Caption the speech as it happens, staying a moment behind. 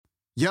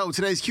Yo,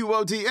 today's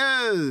QOD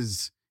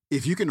is,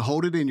 if you can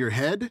hold it in your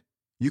head,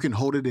 you can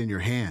hold it in your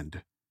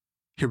hand.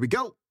 Here we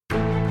go.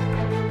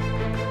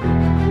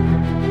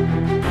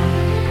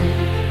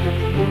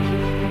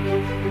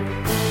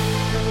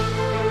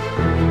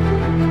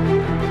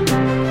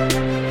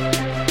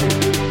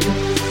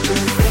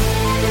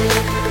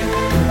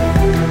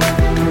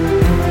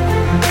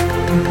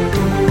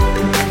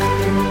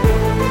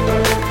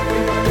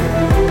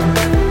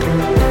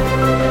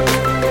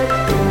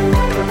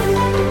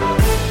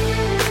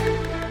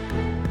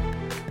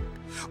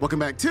 Welcome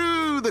back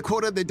to the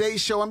Quote of the Day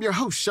Show. I'm your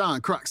host, Sean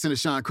Croxton of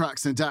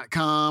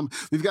SeanCroxton.com.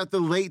 We've got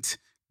the late,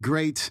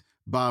 great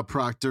Bob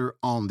Proctor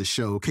on the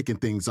show, kicking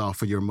things off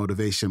for your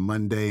Motivation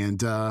Monday.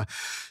 And,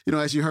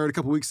 as you heard a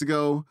couple weeks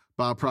ago,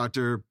 Bob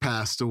Proctor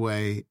passed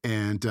away.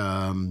 And,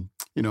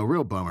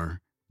 real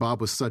bummer.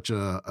 Bob was such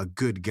a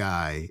good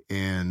guy.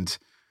 And,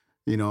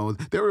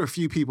 there were a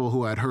few people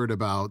who I'd heard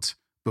about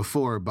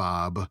before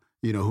Bob,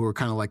 who were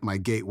kind of like my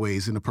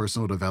gateways into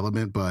personal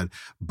development. But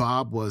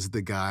Bob was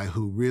the guy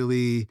who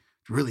really,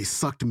 really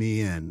sucked me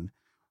in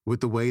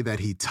with the way that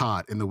he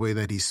taught and the way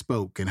that he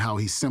spoke and how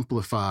he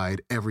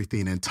simplified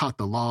everything and taught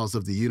the laws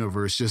of the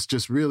universe.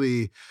 Just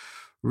really,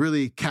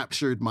 really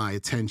captured my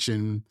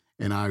attention.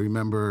 And I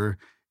remember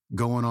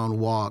going on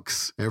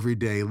walks every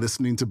day,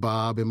 listening to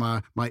Bob in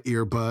my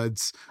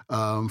earbuds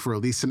for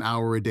at least an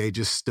hour a day,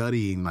 just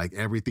studying like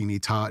everything he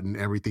taught and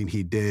everything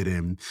he did,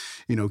 and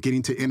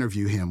getting to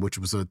interview him, which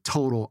was a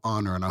total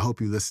honor. And I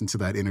hope you listened to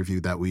that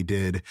interview that we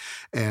did.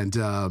 And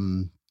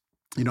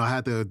I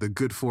had the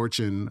good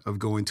fortune of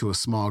going to a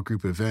small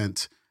group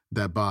event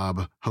that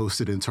Bob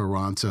hosted in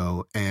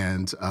Toronto,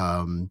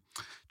 and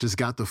just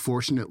got the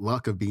fortunate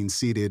luck of being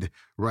seated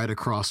right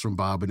across from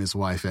Bob and his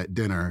wife at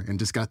dinner, and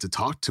just got to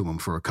talk to him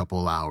for a couple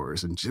of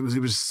hours. And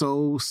it was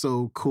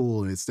so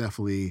cool. And it's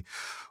definitely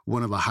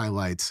one of the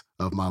highlights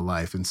of my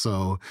life. And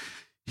so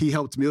he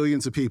helped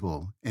millions of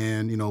people.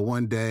 And,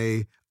 one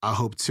day I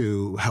hope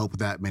to help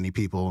that many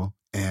people.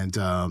 And,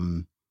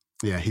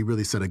 he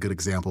really set a good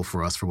example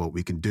for us for what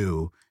we can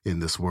do in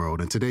this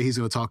world. And today he's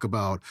going to talk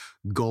about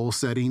goal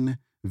setting,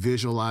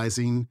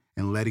 visualizing,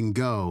 and letting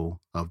go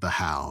of the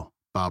how.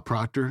 Bob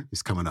Proctor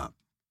is coming up.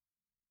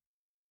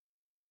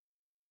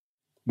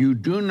 You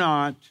do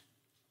not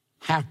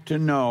have to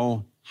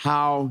know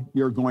how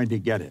you're going to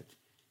get it.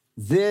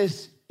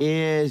 This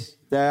is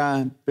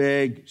the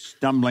big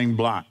stumbling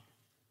block.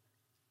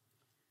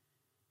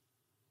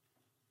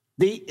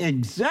 The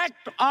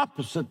exact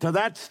opposite to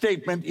that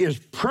statement is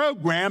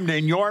programmed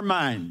in your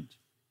mind.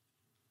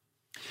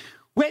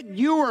 When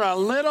you were a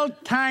little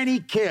tiny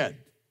kid,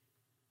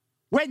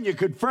 when you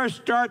could first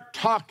start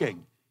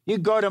talking, you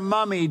go to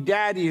mommy,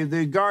 daddy,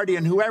 the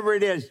guardian, whoever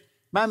it is.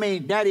 Mommy,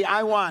 daddy,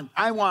 I want.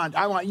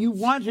 You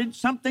wanted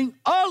something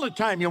all the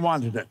time. You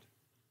wanted it.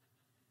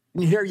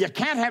 And you hear, you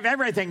can't have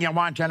everything you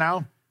want,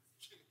 God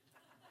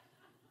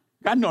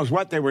knows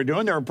what they were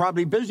doing. They were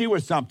probably busy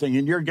with something,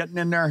 and you're getting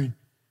in their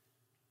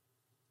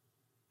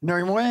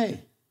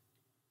way.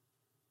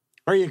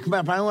 Or you come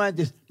up, I want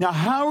this. Now,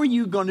 how are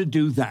you going to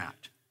do that?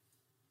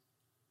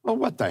 Well,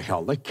 what the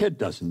hell? The kid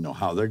doesn't know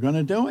how they're going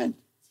to do it.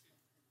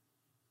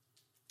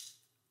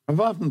 I've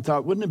often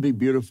thought, wouldn't it be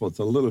beautiful if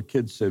the little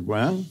kid said,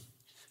 well, I'm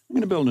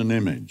going to build an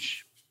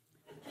image.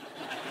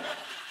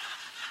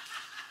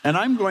 And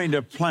I'm going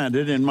to plant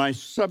it in my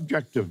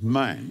subjective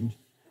mind.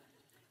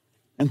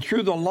 And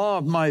through the law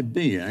of my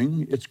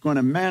being, it's going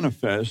to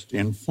manifest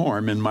in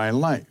form in my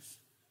life.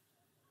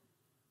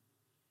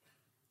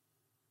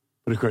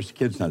 But of course, the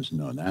kid doesn't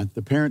know that.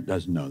 The parent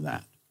doesn't know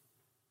that.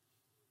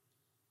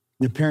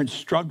 The parent's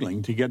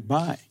struggling to get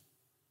by,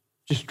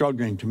 just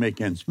struggling to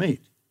make ends meet.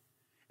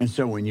 And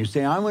so when you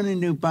say, I want a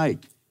new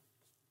bike,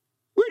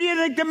 where do you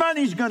think the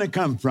money's going to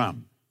come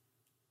from?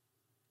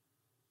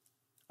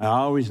 I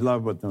always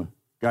love what the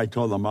guy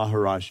told the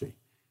Maharishi.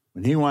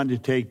 When he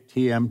wanted to take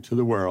TM to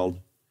the world,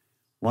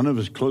 one of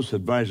his close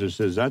advisors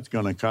says, that's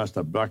going to cost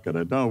a bucket.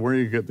 I don't know,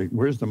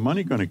 where's the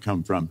money going to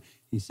come from?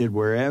 He said,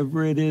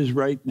 wherever it is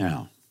right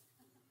now.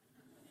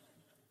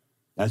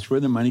 That's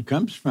where the money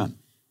comes from,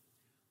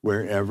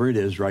 wherever it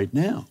is right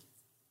now.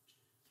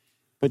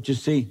 But you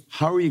see,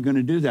 how are you going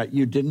to do that?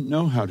 You didn't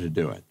know how to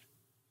do it.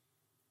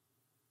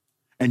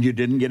 And you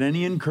didn't get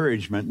any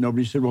encouragement.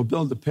 Nobody said, well,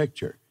 build the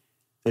picture.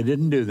 They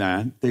didn't do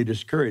that. They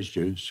discouraged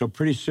you. So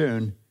pretty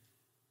soon,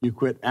 you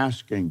quit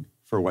asking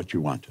for what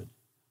you wanted.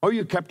 Oh,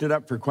 you kept it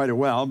up for quite a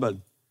while, but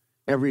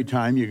every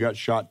time you got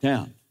shot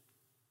down.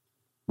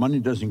 Money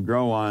doesn't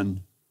grow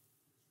on.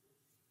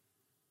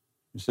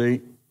 You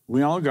see,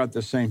 we all got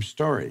the same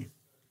story.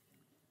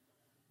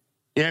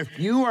 If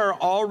you are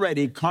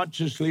already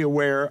consciously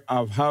aware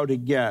of how to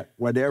get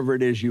whatever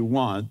it is you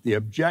want, the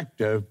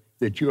objective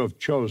that you have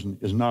chosen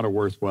is not a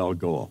worthwhile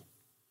goal.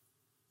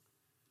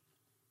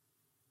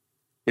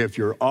 If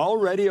you're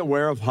already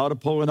aware of how to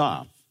pull it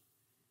off,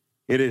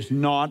 it is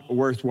not a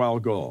worthwhile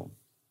goal.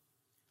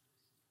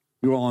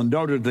 You will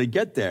undoubtedly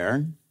get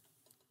there,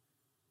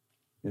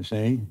 you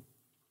see,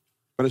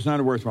 but it's not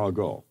a worthwhile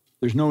goal.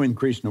 There's no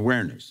increase in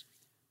awareness.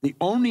 The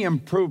only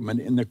improvement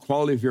in the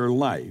quality of your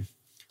life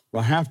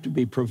will have to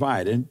be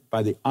provided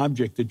by the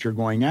object that you're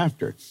going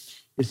after.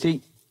 You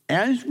see,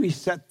 as we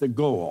set the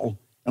goal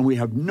and we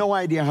have no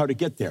idea how to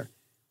get there,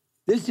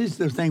 this is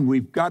the thing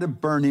we've got to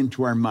burn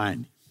into our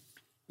mind.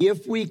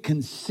 If we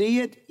can see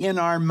it in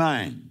our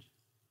mind,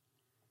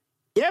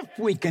 if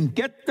we can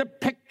get the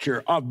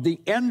picture of the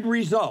end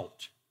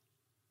result,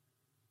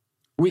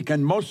 we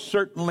can most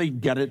certainly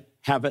get it,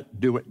 have it,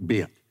 do it, be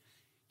it.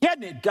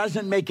 Yet it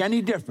doesn't make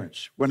any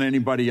difference what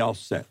anybody else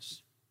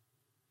says.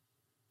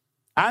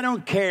 I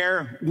don't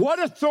care what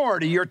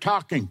authority you're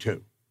talking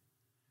to.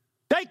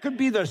 They could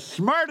be the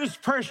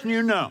smartest person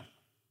you know.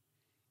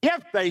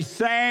 If they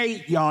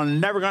say, you're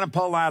never going to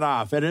pull that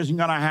off, it isn't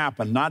going to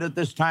happen, not at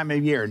this time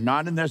of year,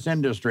 not in this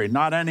industry,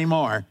 not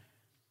anymore,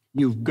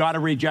 you've got to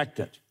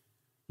reject it.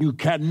 You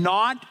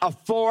cannot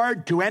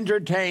afford to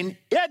entertain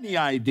any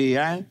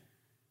idea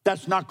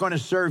that's not going to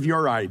serve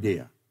your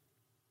idea.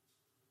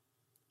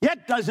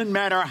 It doesn't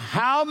matter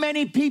how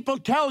many people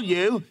tell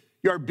you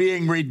you're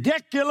being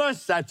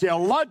ridiculous, that's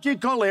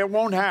illogical, it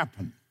won't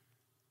happen.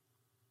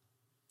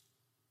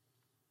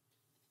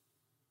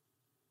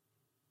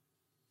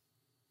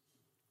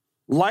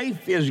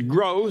 Life is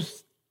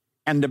growth,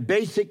 and the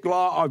basic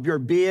law of your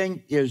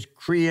being is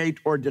create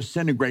or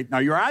disintegrate. Now,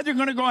 you're either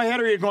going to go ahead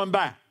or you're going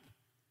back.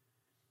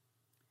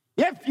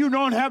 If you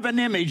don't have an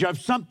image of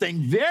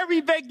something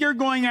very big you're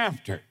going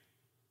after,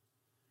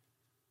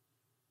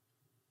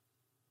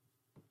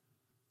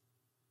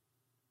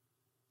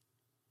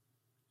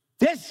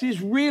 this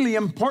is really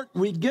important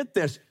we get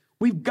this.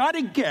 We've got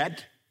to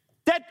get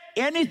that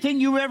anything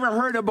you ever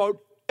heard about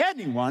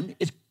anyone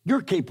is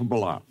you're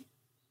capable of.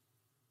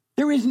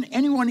 There isn't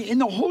anyone in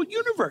the whole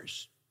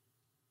universe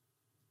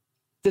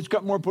that's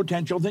got more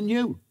potential than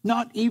you.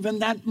 Not even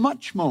that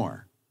much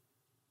more.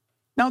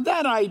 Now,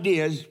 that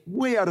idea is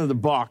way out of the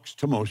box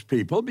to most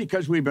people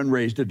because we've been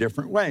raised a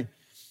different way.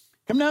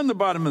 Come down the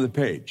bottom of the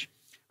page.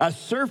 A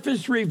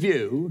surface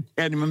review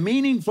and a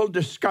meaningful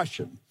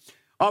discussion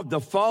of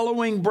the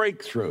following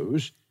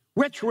breakthroughs,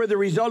 which were the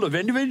result of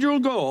individual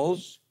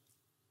goals,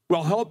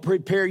 will help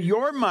prepare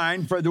your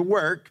mind for the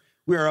work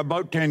we are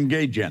about to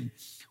engage in.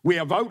 We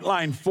have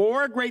outlined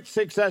 4 great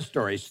success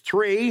stories,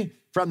 3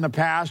 from the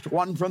past,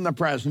 1 from the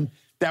present,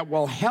 that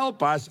will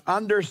help us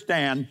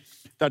understand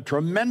the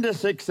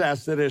tremendous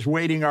success that is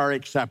waiting our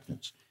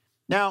acceptance.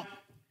 Now,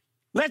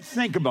 let's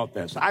think about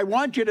this. I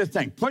want you to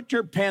think. Put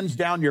your pens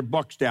down, your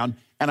books down,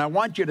 and I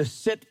want you to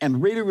sit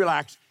and really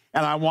relax,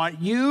 and I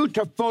want you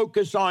to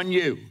focus on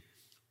you.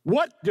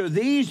 What do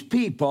these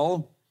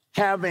people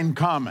have in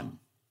common?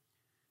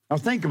 Now,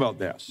 think about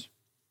this.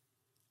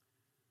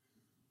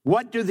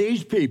 What do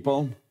these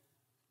people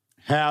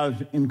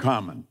have in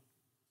common?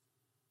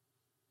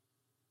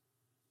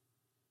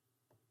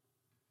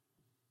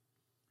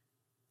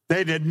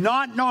 They did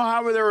not know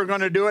how they were going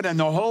to do it, and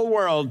the whole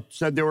world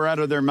said they were out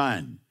of their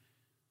mind.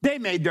 They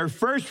made their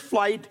first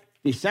flight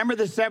December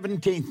the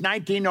 17th,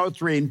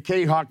 1903 in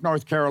Kitty Hawk,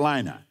 North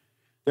Carolina.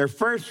 Their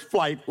first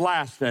flight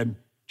lasted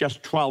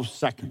just 12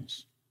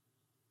 seconds.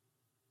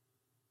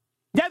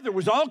 Yeah, there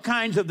was all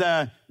kinds of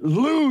the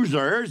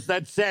losers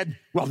that said,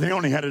 well, they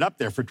only had it up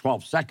there for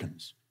 12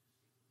 seconds.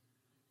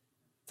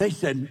 They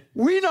said,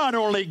 we not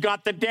only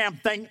got the damn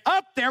thing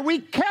up there, we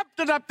kept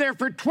it up there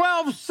for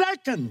 12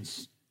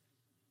 seconds.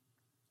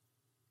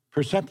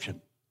 Perception.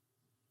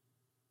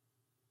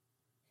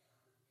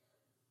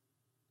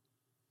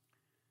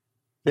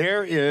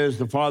 There is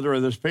the father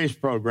of the space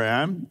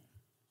program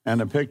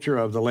and a picture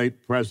of the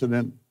late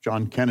President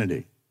John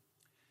Kennedy.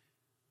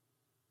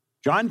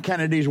 John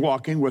Kennedy's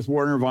walking with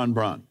Wernher von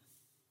Braun.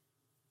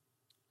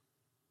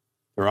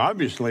 They're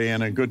obviously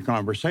in a good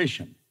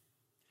conversation.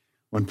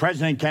 When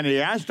President Kennedy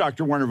asked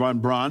Dr. Wernher von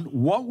Braun,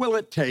 what will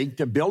it take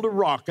to build a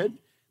rocket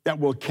that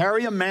will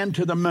carry a man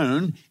to the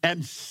moon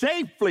and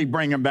safely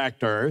bring him back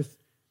to Earth,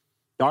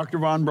 Dr.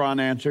 von Braun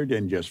answered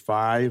in just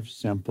 5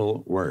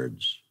 simple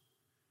words,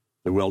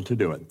 the will to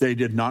do it. They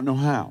did not know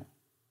how.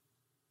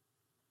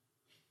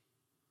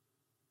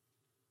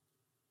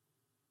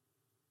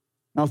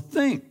 Now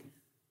think.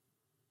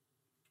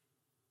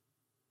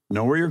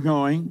 Know where you're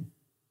going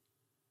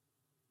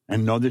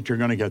and know that you're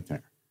going to get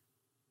there.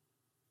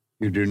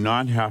 You do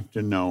not have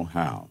to know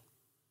how.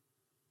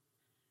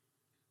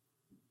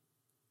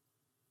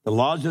 The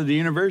laws of the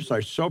universe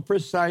are so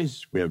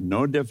precise, we have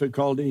no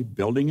difficulty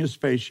building a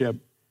spaceship,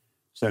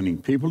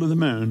 sending people to the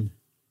moon,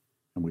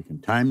 and we can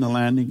time the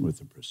landing with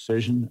the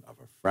precision of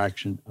a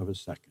fraction of a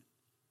second.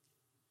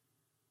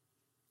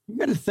 You've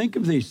got to think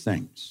of these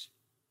things.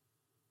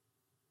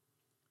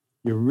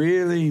 You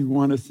really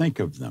want to think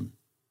of them.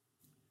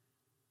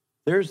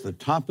 There's the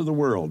top of the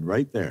world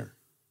right there.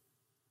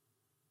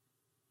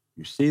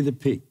 You see the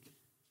peak.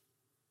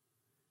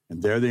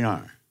 And there they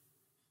are.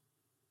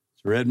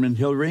 Sir Edmund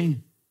Hillary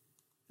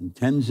and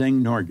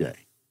Tenzing Norgay,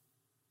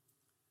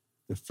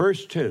 the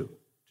first 2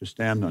 to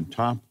stand on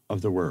top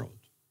of the world.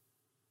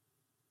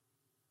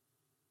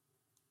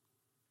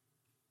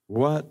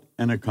 What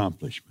an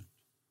accomplishment.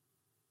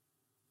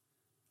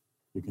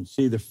 You can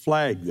see the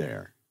flag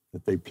there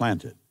that they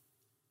planted.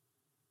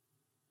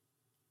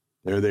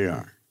 There they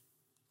are.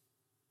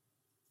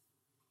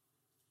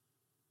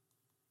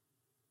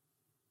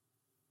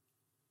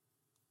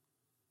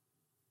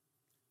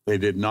 They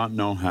did not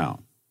know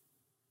how.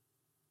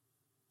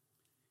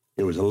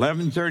 It was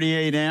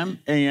 11:38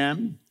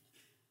 a.m.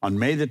 on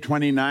May the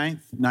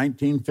 29th,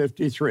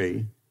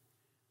 1953,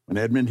 when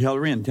Edmund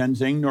Hillary and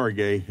Tenzing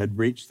Norgay had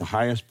reached the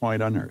highest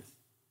point on Earth.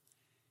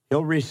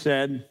 Hillary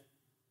said,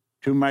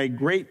 "To my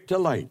great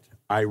delight,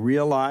 I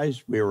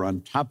realized we were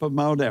on top of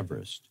Mount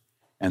Everest,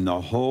 and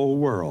the whole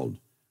world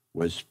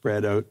was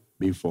spread out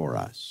before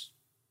us."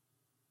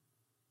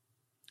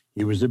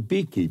 He was a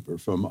beekeeper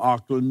from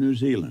Auckland, New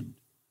Zealand.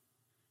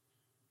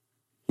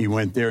 He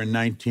went there in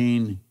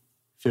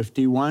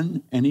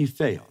 1951, and he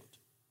failed.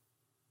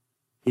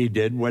 He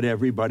did what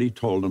everybody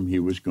told him he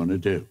was going to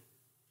do.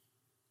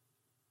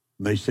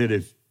 They said,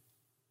 if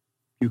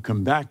you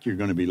come back, you're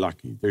going to be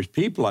lucky. There's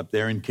people up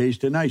there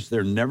encased in ice.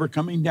 They're never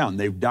coming down.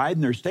 They've died,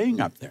 and they're staying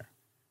up there.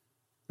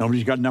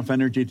 Nobody's got enough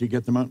energy to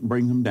get them out and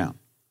bring them down.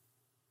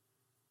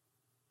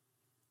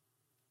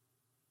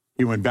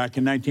 He went back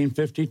in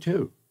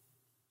 1952,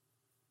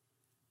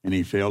 and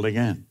he failed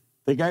again.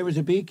 The guy was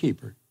a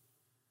beekeeper.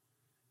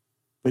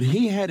 But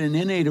he had an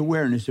innate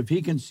awareness. If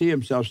he can see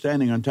himself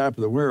standing on top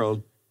of the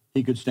world,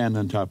 he could stand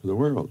on top of the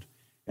world.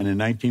 And in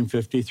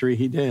 1953,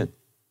 he did.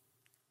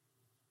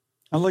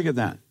 Now look at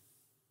that.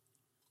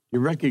 You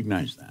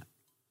recognize that.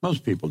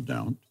 Most people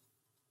don't.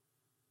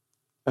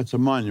 That's a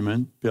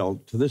monument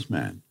built to this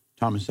man,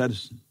 Thomas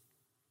Edison.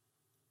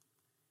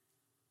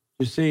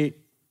 You see,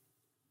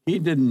 he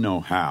didn't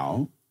know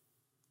how.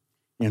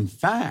 In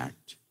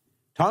fact,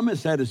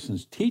 Thomas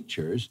Edison's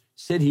teachers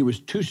said he was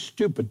too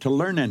stupid to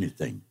learn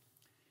anything.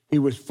 He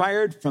was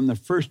fired from the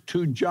first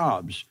 2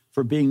 jobs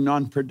for being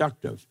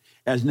non-productive.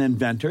 As an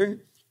inventor,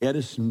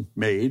 Edison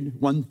made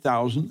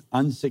 1,000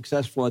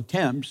 unsuccessful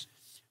attempts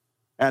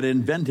at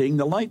inventing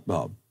the light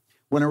bulb.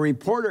 When a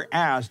reporter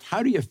asked,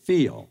 "How do you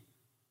feel?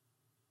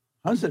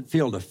 How does it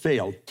feel to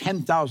fail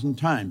 10,000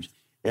 times?"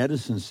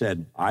 Edison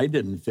said, "I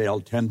didn't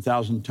fail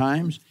 10,000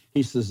 times."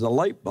 He says the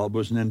light bulb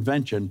was an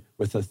invention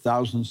with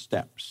 1,000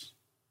 steps.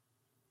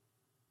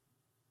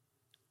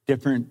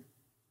 Different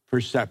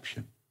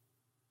perception.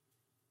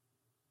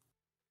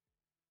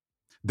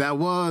 That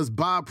was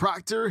Bob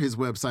Proctor. His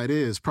website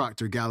is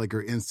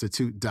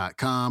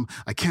proctorgallagherinstitute.com.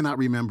 I cannot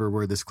remember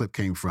where this clip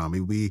came from.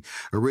 We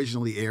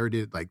originally aired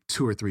it like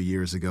 2 or 3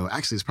 years ago.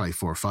 Actually, it's probably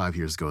 4 or 5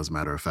 years ago, as a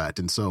matter of fact.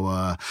 And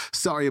so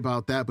sorry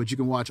about that, but you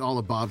can watch all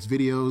of Bob's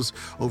videos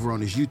over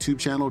on his YouTube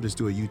channel. Just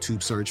do a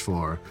YouTube search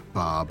for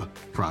Bob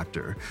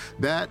Proctor.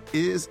 That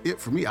is it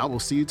for me. I will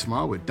see you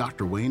tomorrow with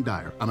Dr. Wayne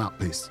Dyer. I'm out.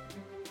 Peace.